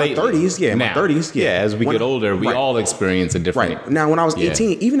my 30s, yeah. In my 30s, yeah. As we get older, we all experience a different. Right. Now, when I was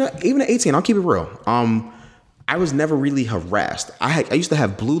 18, even at 18, I'll keep it real. I was never really harassed. I used to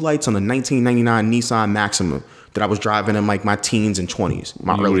have blue lights on the 1999 Nissan Maxima that I was driving in like my teens and 20s,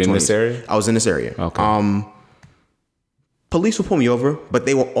 my early 20s. You were in this area? I was in this area. Okay. police will pull me over, but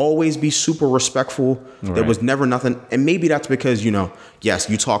they will always be super respectful. Right. There was never nothing. And maybe that's because, yes,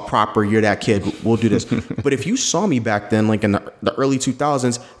 you talk proper. You're that kid. We'll do this. But if you saw me back then, like in the early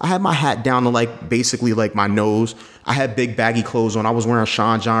 2000s, I had my hat down to like basically like my nose. I had big baggy clothes on. I was wearing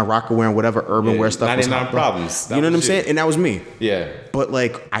Sean John Rocker, wearing whatever urban wear stuff. 99 Problems. You know what I'm saying? And that was me. Yeah. But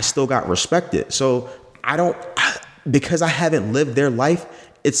like, I still got respected. So because I haven't lived their life,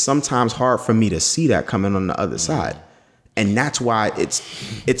 it's sometimes hard for me to see that coming on the other side. And that's why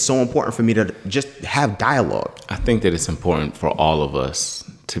it's so important for me to just have dialogue. I think that it's important for all of us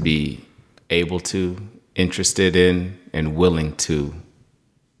to be able to, interested in, and willing to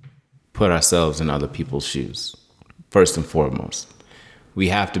put ourselves in other people's shoes. First and foremost, we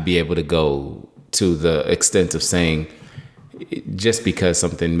have to be able to go to the extent of saying, just because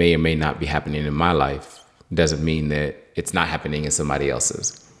something may or may not be happening in my life doesn't mean that it's not happening in somebody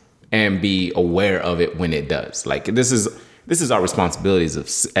else's. And be aware of it when it does. Like this is our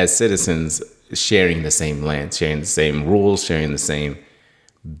responsibilities as citizens, sharing the same land, sharing the same rules, sharing the same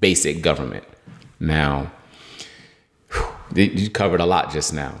basic government. Now, you covered a lot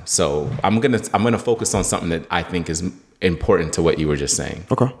just now, so I'm gonna focus on something that I think is important to what you were just saying.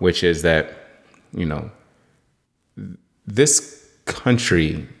 Okay, which is that this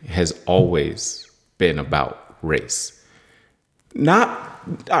country has always been about race.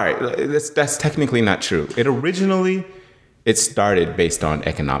 That's technically not true. It started based on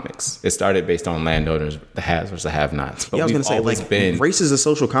economics. It started based on landowners, the haves versus the have-nots. But I was going to say, race is a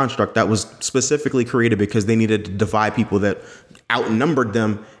social construct that was specifically created because they needed to divide people that outnumbered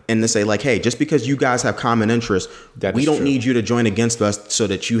them, and to say like, hey, just because you guys have common interests, we don't need you to join against us so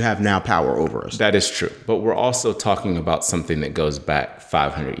that you have now power over us. That is true. But we're also talking about something that goes back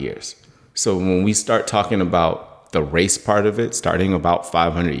 500 years. So when we start talking about the race part of it, starting about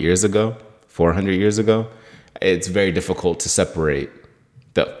 500 years ago, 400 years ago, it's very difficult to separate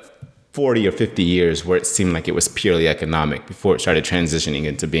the 40 or 50 years where it seemed like it was purely economic before it started transitioning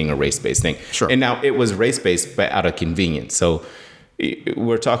into being a race-based thing. Sure. And now it was race-based, but out of convenience. So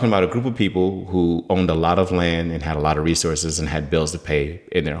we're talking about a group of people who owned a lot of land and had a lot of resources and had bills to pay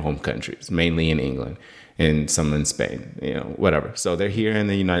in their home countries, mainly in England and some in Spain, whatever. So they're here in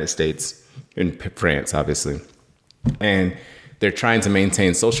the United States, in France, obviously. And they're trying to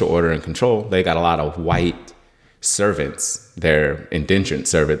maintain social order and control. They got a lot of white servants. They're indentured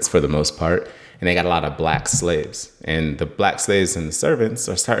servants for the most part. And they got a lot of black slaves. And the black slaves and the servants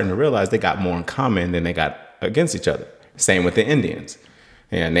are starting to realize they got more in common than they got against each other. Same with the Indians.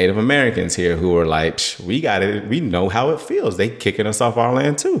 And Native Americans here who are like, we got it. We know how it feels. They kicking us off our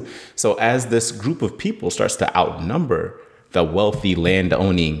land too. So as this group of people starts to outnumber the wealthy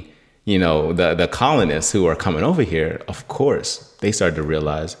land-owning the colonists who are coming over here, of course, they started to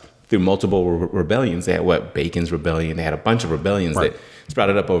realize through multiple rebellions. They had Bacon's Rebellion. They had a bunch of rebellions that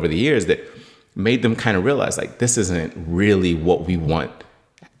sprouted up over the years that made them kind of realize like, this isn't really what we want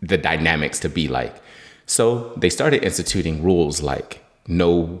the dynamics to be like. So they started instituting rules like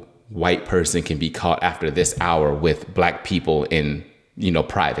no white person can be caught after this hour with black people in,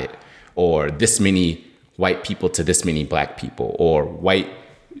 private, or this many white people to this many black people, or white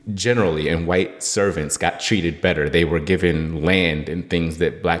generally, and white servants got treated better. They were given land and things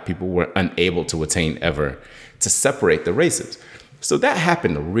that black people were unable to attain ever, to separate the races. So that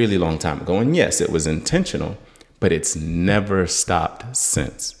happened a really long time ago. And yes, it was intentional, but it's never stopped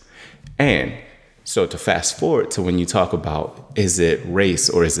since. And so to fast forward to when you talk about, is it race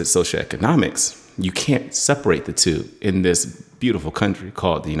or is it socioeconomics? You can't separate the two in this beautiful country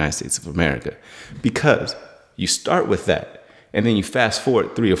called the United States of America, because you start with that. And then you fast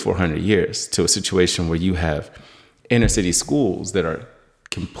forward 300 or 400 years to a situation where you have inner city schools that are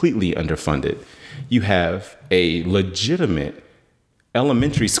completely underfunded. You have a legitimate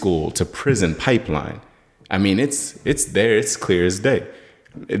elementary school to prison pipeline. I mean, it's there. It's clear as day.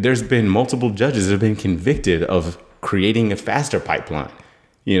 There's been multiple judges that have been convicted of creating a faster pipeline,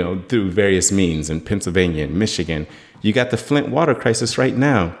 through various means in Pennsylvania and Michigan. You got the Flint water crisis right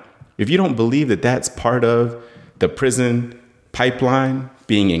now. If you don't believe that that's part of the prison pipeline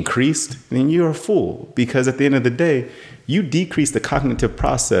being increased, then you're a fool, because at the end of the day, you decrease the cognitive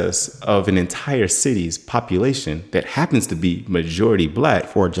process of an entire city's population that happens to be majority black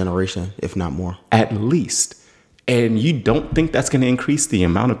for a generation, if not more, at least. And you don't think that's going to increase the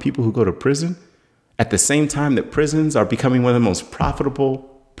amount of people who go to prison at the same time that prisons are becoming one of the most profitable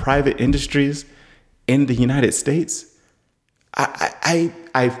private industries in the United States? I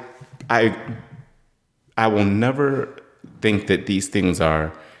will never think that these things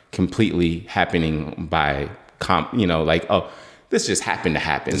are completely happening by this just happened to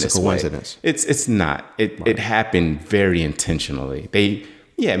happen. It's this a coincidence. way. It's not. It happened very intentionally. Maybe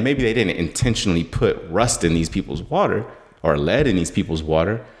they didn't intentionally put rust in these people's water or lead in these people's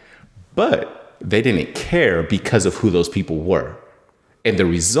water, but they didn't care because of who those people were. And the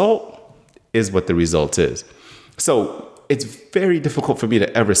result is what the result is. So it's very difficult for me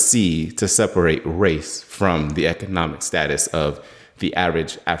to separate race from the economic status of the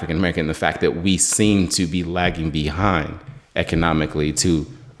average African American, the fact that we seem to be lagging behind economically to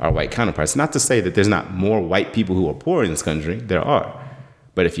our white counterparts. Not to say that there's not more white people who are poor in this country. There are.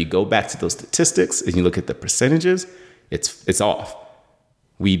 But if you go back to those statistics and you look at the percentages, it's off.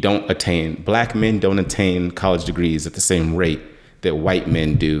 Black men don't attain college degrees at the same rate that white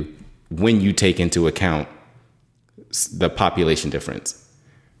men do when you take into account the population difference.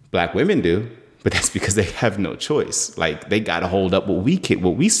 Black women do, but that's because they have no choice. Like, they got to hold up what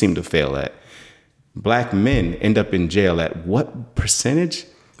we seem to fail at. Black men end up in jail at what percentage?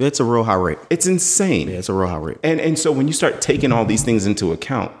 It's a real high rate. It's insane. Yeah, it's a real high rate. And so when you start taking all these things into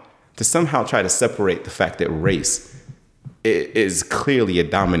account, to somehow try to separate the fact that race is clearly a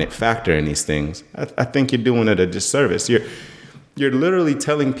dominant factor in these things, I think you're doing it a disservice. You're literally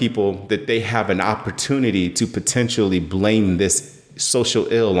telling people that they have an opportunity to potentially blame this social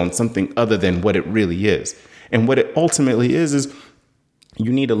ill on something other than what it really is. And what it ultimately is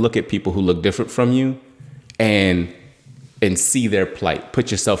you need to look at people who look different from you and see their plight, put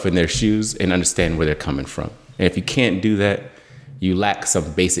yourself in their shoes and understand where they're coming from. And if you can't do that, you lack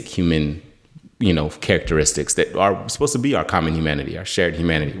some basic human, characteristics that are supposed to be our common humanity, our shared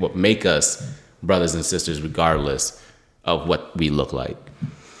humanity, what make us brothers and sisters regardless of what we look like.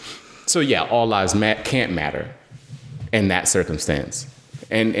 So yeah, all lives can't matter in that circumstance.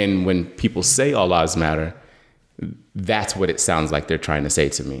 And when people say all lives matter, that's what it sounds like they're trying to say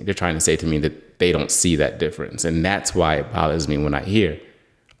to me. They're trying to say to me that they don't see that difference. And that's why it bothers me when I hear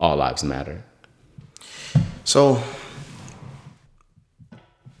all lives matter. So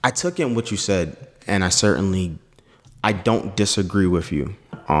I took in what you said, and I don't disagree with you.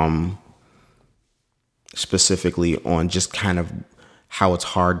 Specifically on just kind of how it's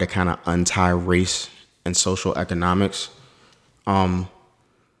hard to kind of untie race and social economics. But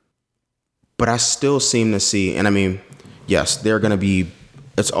I still seem to see, and I mean, yes,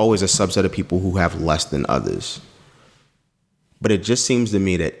 it's always a subset of people who have less than others. But it just seems to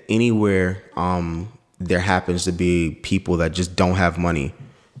me that anywhere there happens to be people that just don't have money,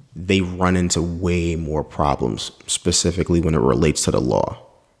 they run into way more problems, specifically when it relates to the law.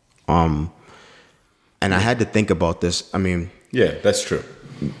 And I had to think about this. I mean, yeah, that's true.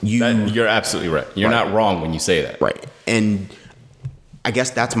 You're absolutely right. You're not wrong when you say that. Right. And I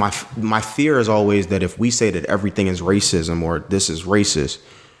guess that's my fear is always that if we say that everything is racism or this is racist,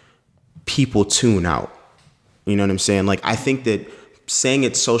 people tune out. You know what I'm saying? Like, I think that saying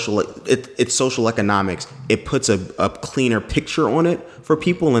it's social economics, it puts a cleaner picture on it for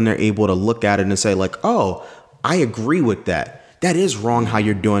people, and they're able to look at it and say like, oh, I agree with that. That is wrong how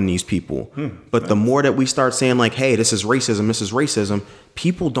you're doing these people. But the more that we start saying like, hey, this is racism,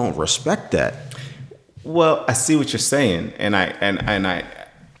 people don't respect that. Well, I see what you're saying. And I,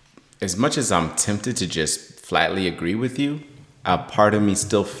 as much as I'm tempted to just flatly agree with you, a part of me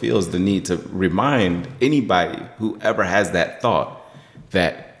still feels the need to remind anybody who ever has that thought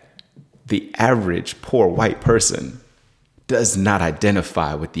that the average poor white person does not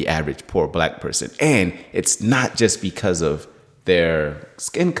identify with the average poor black person. And it's not just because of their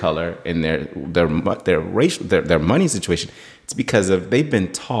skin color and their racial, their money situation. It's because they've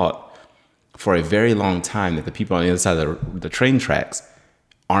been taught for a very long time that the people on the other side of the train tracks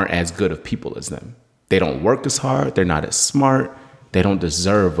aren't as good of people as them. They don't work as hard. They're not as smart. They don't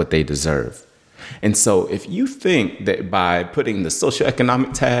deserve what they deserve. And so if you think that by putting the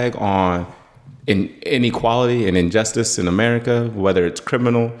socioeconomic tag on inequality and injustice in America, whether it's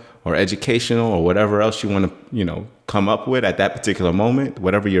criminal or educational or whatever else you want to, come up with at that particular moment,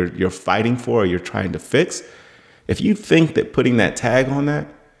 whatever you're fighting for or you're trying to fix, if you think that putting that tag on that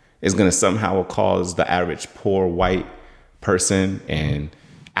is going to somehow cause the average poor white person in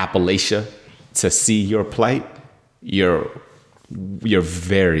Appalachia to see your plight, you're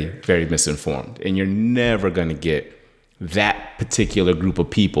very, very misinformed. And you're never going to get that particular group of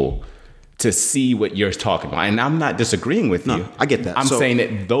people to see what you're talking about. And I'm not disagreeing with you. I get that. I'm saying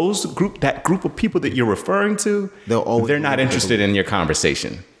that that group of people that you're referring to, they're not interested in your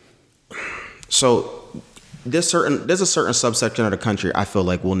conversation. So there's a certain subsection of the country I feel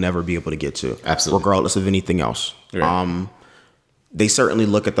like we'll never be able to get to. Absolutely. Regardless of anything else. Right. They certainly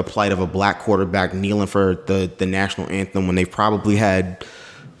look at the plight of a black quarterback kneeling for the national anthem when they probably had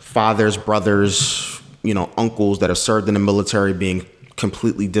fathers, brothers, uncles that have served in the military being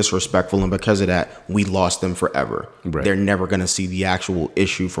completely disrespectful, and because of that, we lost them forever. Right. They're never going to see the actual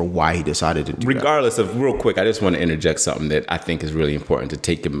issue for why he decided to do Regardless of, real quick, I just want to interject something that I think is really important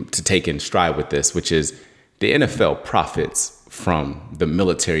to take in stride with this, which is the NFL profits from the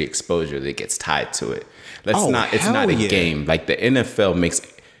military exposure that gets tied to it. It's not a game. Like the NFL makes,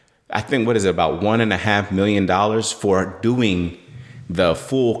 I think, what is it, about $1.5 million for doing the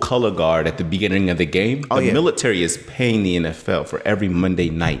full color guard at the beginning of the game. The military is paying the NFL for every Monday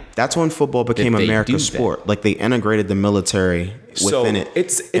night. That's when football became America's sport. Like they integrated the military within it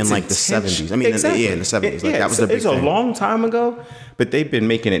in like the 70s. I mean, exactly. in the 70s. Like that was the big thing. It's a long time ago, but they've been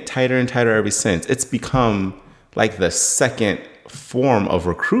making it tighter and tighter ever since. It's become like the second form of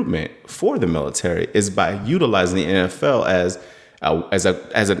recruitment for the military is by utilizing the NFL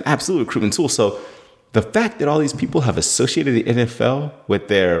as an absolute recruitment tool. So the fact that all these people have associated the NFL with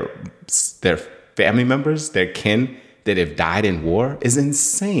their family members, their kin that have died in war is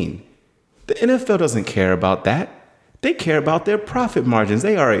insane. The NFL doesn't care about that. They care about their profit margins.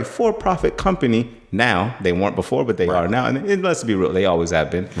 They are a for-profit company now. They weren't before, but they are now. And let's be real, they always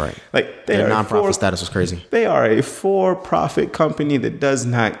have been. Right. Like their nonprofit status is crazy. They are a for-profit company that does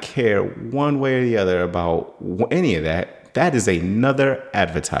not care one way or the other about any of that. That is another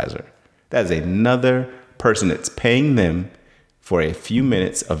advertiser. That is another person that's paying them for a few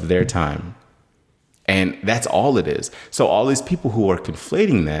minutes of their time. And that's all it is. So all these people who are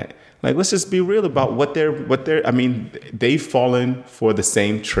conflating that, like, let's just be real about what they're, I mean, they've fallen for the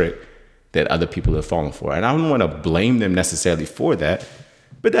same trick that other people have fallen for. And I don't want to blame them necessarily for that,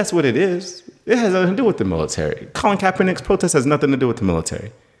 but that's what it is. It has nothing to do with the military. Colin Kaepernick's protest has nothing to do with the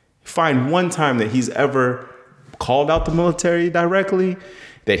military. Find one time that he's ever called out the military directly,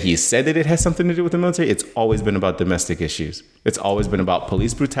 that he said that it has something to do with the military. It's always been about domestic issues. It's always been about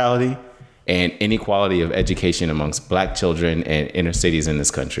police brutality and inequality of education amongst black children and inner cities in this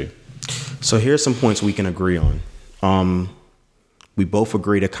country. So here's some points we can agree on. We both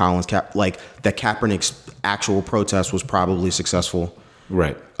agree that that Kaepernick's actual protest was probably successful.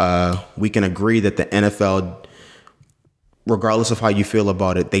 Right. We can agree that the NFL, regardless of how you feel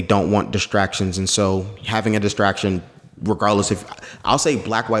about it, they don't want distractions. And so having a distraction, regardless if I'll say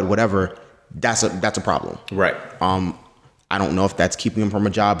black, white, whatever, that's a problem. Right. I don't know if that's keeping him from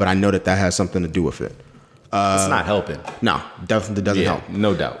a job, but I know that has something to do with it. It's not helping. No, definitely doesn't help.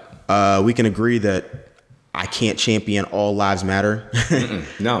 No doubt. We can agree that I can't champion all lives matter.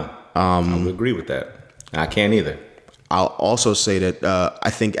 No, I would agree with that. I can't either. I'll also say that I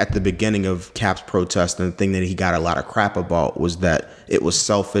think at the beginning of Cap's protest, and the thing that he got a lot of crap about was that it was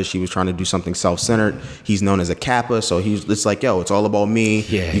selfish. He was trying to do something self-centered. He's known as a Kappa, so it's like, yo, it's all about me.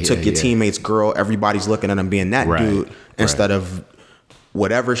 You took your teammate's girl. Everybody's looking at him being that dude instead of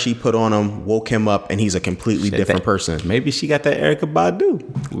whatever she put on him woke him up, and he's a completely different person. Maybe she got that Erykah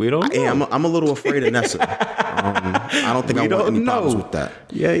Badu. We don't know. Yeah, I'm a little afraid of Nessa. I don't think I want any problems with that.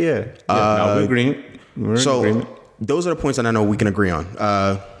 Yeah. No, we agree. We're in agreement. Those are the points that I know we can agree on.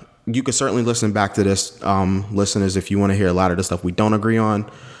 You can certainly listen back to this, listeners, if you want to hear a lot of the stuff we don't agree on.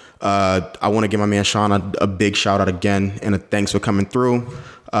 I want to give my man Sean a big shout out again, and a thanks for coming through.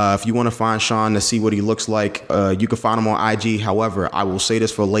 If you want to find Sean to see what he looks like, you can find him on IG. However, I will say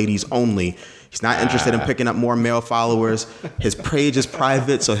this for ladies only. He's not interested in picking up more male followers. His page is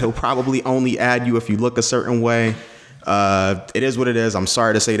private, so he'll probably only add you if you look a certain way. It is what it is. I'm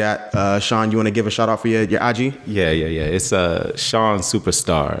sorry to say that. Sean, you want to give a shout out for your IG? Yeah. It's Sean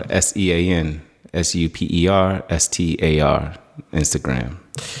Superstar, SeanSuperstar, Instagram.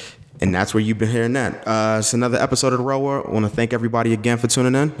 And that's where you've been hearing that. It's another episode of The Real World. I want to thank everybody again for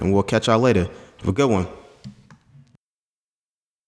tuning in, and we'll catch y'all later. Have a good one.